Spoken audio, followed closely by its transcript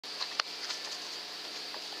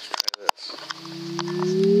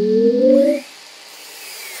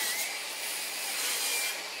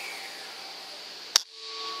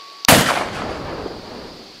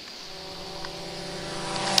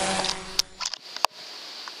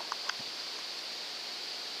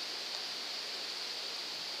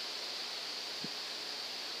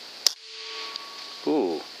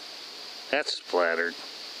That's splattered.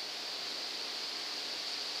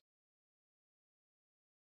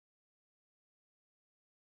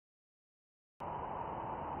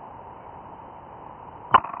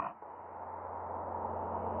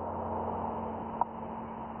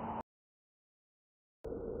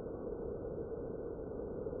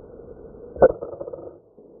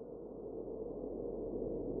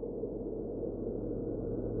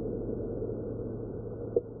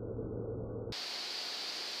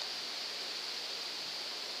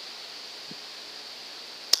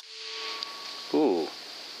 Ooh,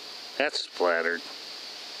 that's splattered.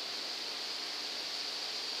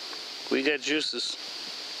 We got juices.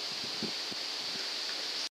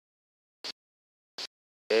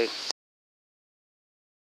 Okay.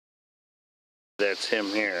 That's him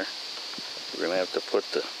here. We're gonna have to put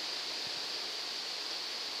the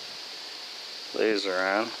laser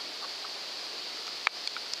on.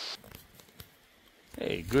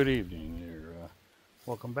 Hey, good evening there.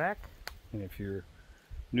 Welcome back. And if you're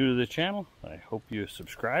new to the channel, I hope you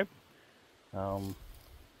subscribe.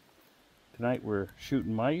 Tonight we're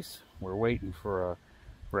shooting mice. We're waiting for a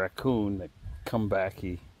raccoon to come back.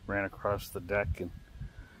 He ran across the deck and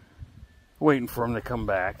waiting for him to come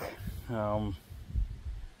back.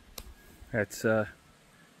 That's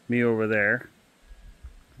me over there.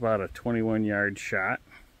 About a 21-yard shot.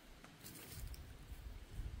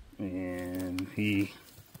 And he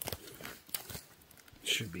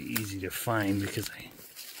should be easy to find because I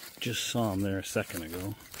just saw him there a second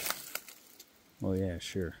ago. Oh yeah,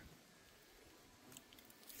 sure.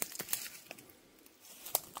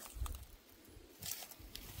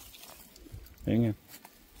 Hang on.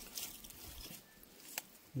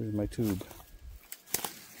 There's my tube.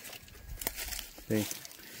 See?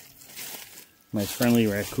 My friendly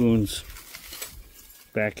raccoon's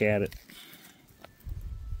back at it.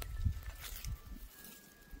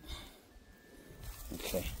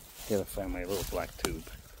 Okay, gotta find my little black tube.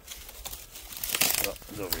 Oh,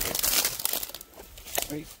 it's over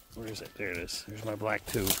here. Wait, where is it? There it is. There's my black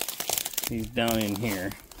tube. He's down in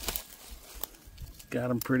here.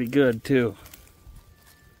 Got him pretty good too.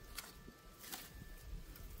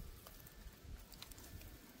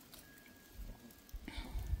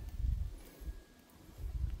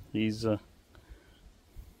 He's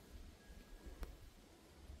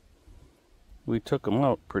we took him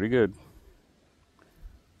out pretty good.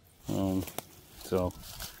 So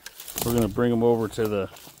we're gonna bring him over to the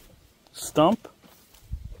stump,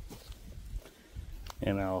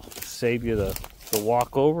 and I'll save you the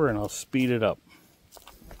walk over, and I'll speed it up.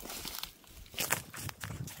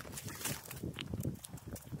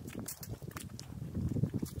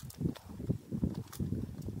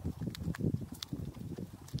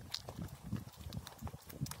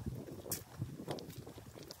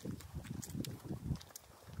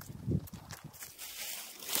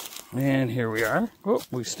 And here we are. Oh,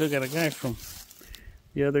 we still got a guy from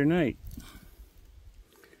the other night.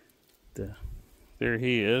 There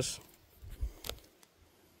he is.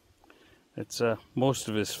 It's most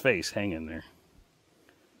of his face hanging there.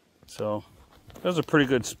 So that was a pretty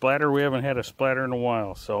good splatter. We haven't had a splatter in a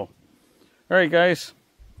while. So, all right, guys,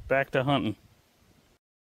 back to hunting.